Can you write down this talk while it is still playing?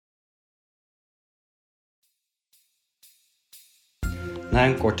Na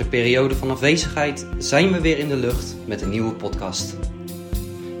een korte periode van afwezigheid zijn we weer in de lucht met een nieuwe podcast.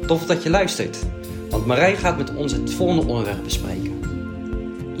 Tof dat je luistert, want Marij gaat met ons het volgende onderwerp bespreken.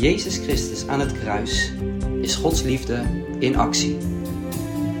 Jezus Christus aan het kruis is Gods liefde in actie.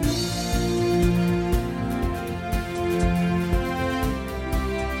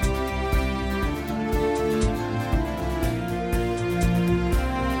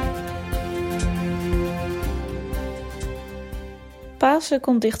 Pasen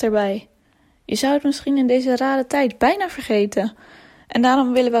komt dichterbij. Je zou het misschien in deze rare tijd bijna vergeten. En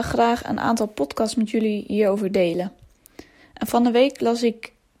daarom willen we graag een aantal podcasts met jullie hierover delen. En van de week las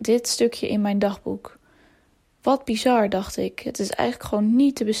ik dit stukje in mijn dagboek. Wat bizar, dacht ik. Het is eigenlijk gewoon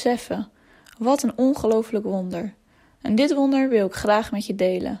niet te beseffen. Wat een ongelooflijk wonder. En dit wonder wil ik graag met je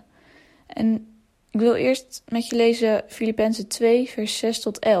delen. En ik wil eerst met je lezen Filippenzen 2 vers 6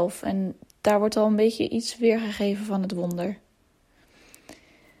 tot 11. En daar wordt al een beetje iets weergegeven van het wonder.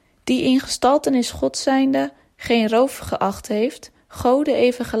 Die in gestaltenis God zijnde geen roof geacht heeft, Gode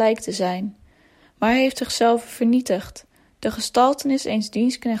even gelijk te zijn. Maar hij heeft zichzelf vernietigd, de gestaltenis eens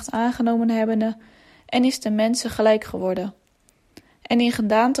dienstknecht aangenomen hebbende, en is de mensen gelijk geworden. En in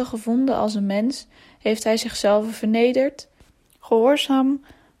gedaante gevonden als een mens, heeft hij zichzelf vernederd, gehoorzaam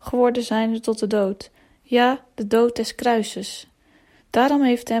geworden zijnde tot de dood, ja, de dood des kruises. Daarom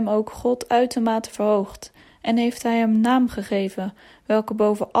heeft hem ook God uitermate verhoogd, en heeft hij hem naam gegeven, welke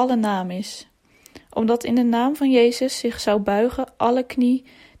boven alle naam is. Omdat in de naam van Jezus zich zou buigen alle knie,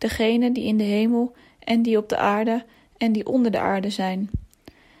 degene die in de hemel en die op de aarde en die onder de aarde zijn.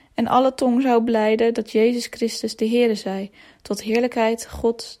 En alle tong zou belijden dat Jezus Christus de Heere zij, tot heerlijkheid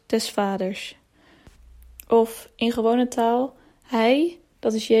God des Vaders. Of in gewone taal, hij,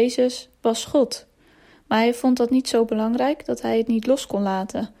 dat is Jezus, was God. Maar hij vond dat niet zo belangrijk dat hij het niet los kon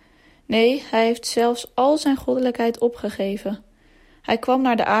laten. Nee, hij heeft zelfs al zijn goddelijkheid opgegeven. Hij kwam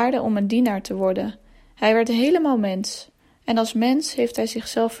naar de aarde om een dienaar te worden. Hij werd helemaal mens. En als mens heeft hij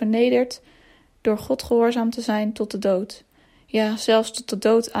zichzelf vernederd door God gehoorzaam te zijn tot de dood. Ja, zelfs tot de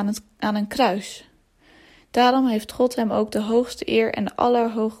dood aan een kruis. Daarom heeft God hem ook de hoogste eer en de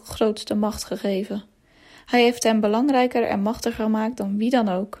allergrootste macht gegeven. Hij heeft hem belangrijker en machtiger gemaakt dan wie dan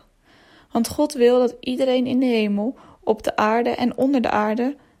ook. Want God wil dat iedereen in de hemel, op de aarde en onder de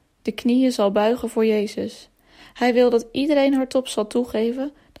aarde de knieën zal buigen voor Jezus. Hij wil dat iedereen hardop zal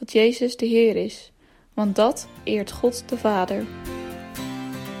toegeven dat Jezus de Heer is. Want dat eert God de Vader.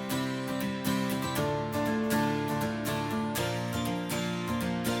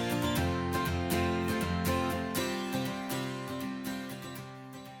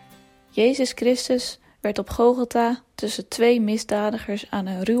 Jezus Christus werd op Golgotha tussen twee misdadigers aan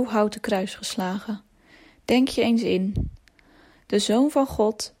een ruw houten kruis geslagen. Denk je eens in. De Zoon van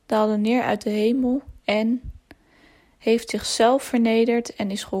God daalde neer uit de hemel en heeft zichzelf vernederd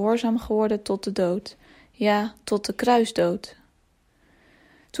en is gehoorzaam geworden tot de dood. Ja, tot de kruisdood.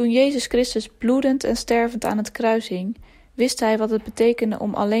 Toen Jezus Christus bloedend en stervend aan het kruis hing, wist hij wat het betekende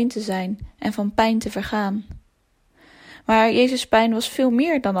om alleen te zijn en van pijn te vergaan. Maar Jezus' pijn was veel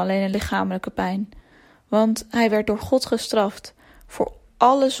meer dan alleen een lichamelijke pijn, want hij werd door God gestraft voor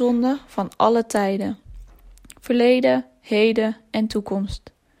alle zonden van alle tijden. Verleden, heden en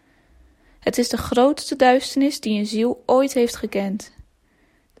toekomst. Het is de grootste duisternis die een ziel ooit heeft gekend.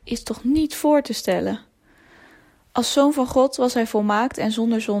 Is toch niet voor te stellen. Als Zoon van God was hij volmaakt en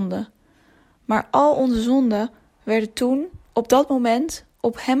zonder zonde. Maar al onze zonden werden toen, op dat moment,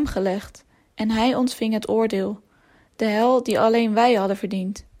 op hem gelegd. En hij ontving het oordeel. De hel die alleen wij hadden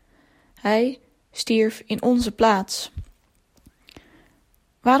verdiend. Hij stierf in onze plaats.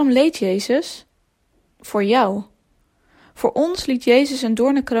 Waarom leed Jezus? Voor jou. Voor ons liet Jezus een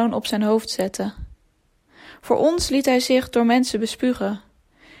doornenkroon op zijn hoofd zetten. Voor ons liet hij zich door mensen bespugen.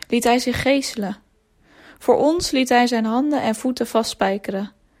 Liet hij zich geeselen. Voor ons liet hij zijn handen en voeten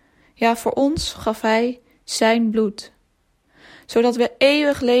vastspijkeren. Ja, voor ons gaf hij zijn bloed. Zodat we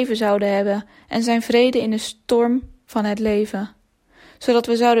eeuwig leven zouden hebben en zijn vrede in de storm van het leven. Zodat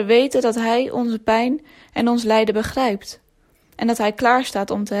we zouden weten dat hij onze pijn en ons lijden begrijpt. En dat hij klaar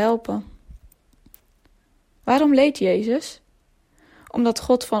staat om te helpen. Waarom leed Jezus? Omdat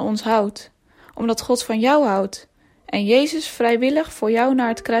God van ons houdt. Omdat God van jou houdt. En Jezus vrijwillig voor jou naar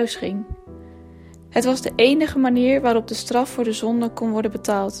het kruis ging. Het was de enige manier waarop de straf voor de zonde kon worden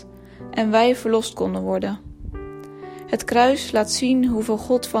betaald. En wij verlost konden worden. Het kruis laat zien hoeveel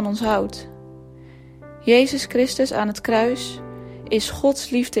God van ons houdt. Jezus Christus aan het kruis is Gods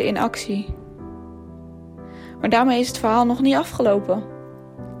liefde in actie. Maar daarmee is het verhaal nog niet afgelopen.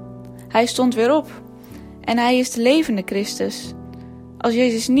 Hij stond weer op. En hij is de levende Christus. Als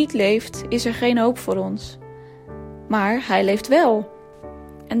Jezus niet leeft, is er geen hoop voor ons. Maar hij leeft wel.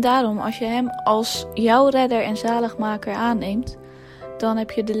 En daarom, als je hem als jouw redder en zaligmaker aanneemt, dan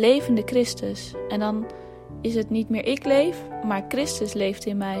heb je de levende Christus. En dan is het niet meer ik leef, maar Christus leeft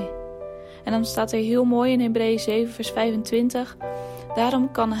in mij. En dan staat er heel mooi in Hebreeën 7 vers 25...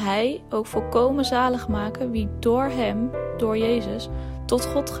 Daarom kan hij ook volkomen zalig maken wie door hem, door Jezus, tot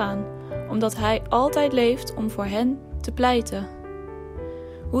God gaan, omdat hij altijd leeft om voor hen te pleiten.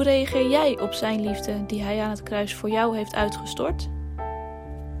 Hoe reageer jij op zijn liefde die hij aan het kruis voor jou heeft uitgestort?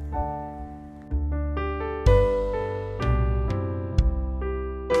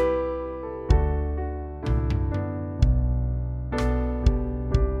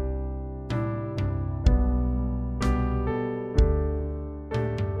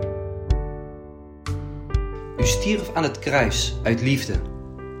 U stierf aan het kruis uit liefde.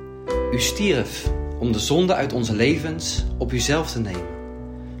 U stierf om de zonde uit onze levens op uzelf te nemen,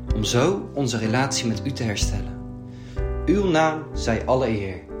 om zo onze relatie met u te herstellen. Uw naam zij alle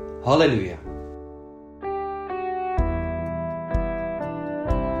eer. Halleluja.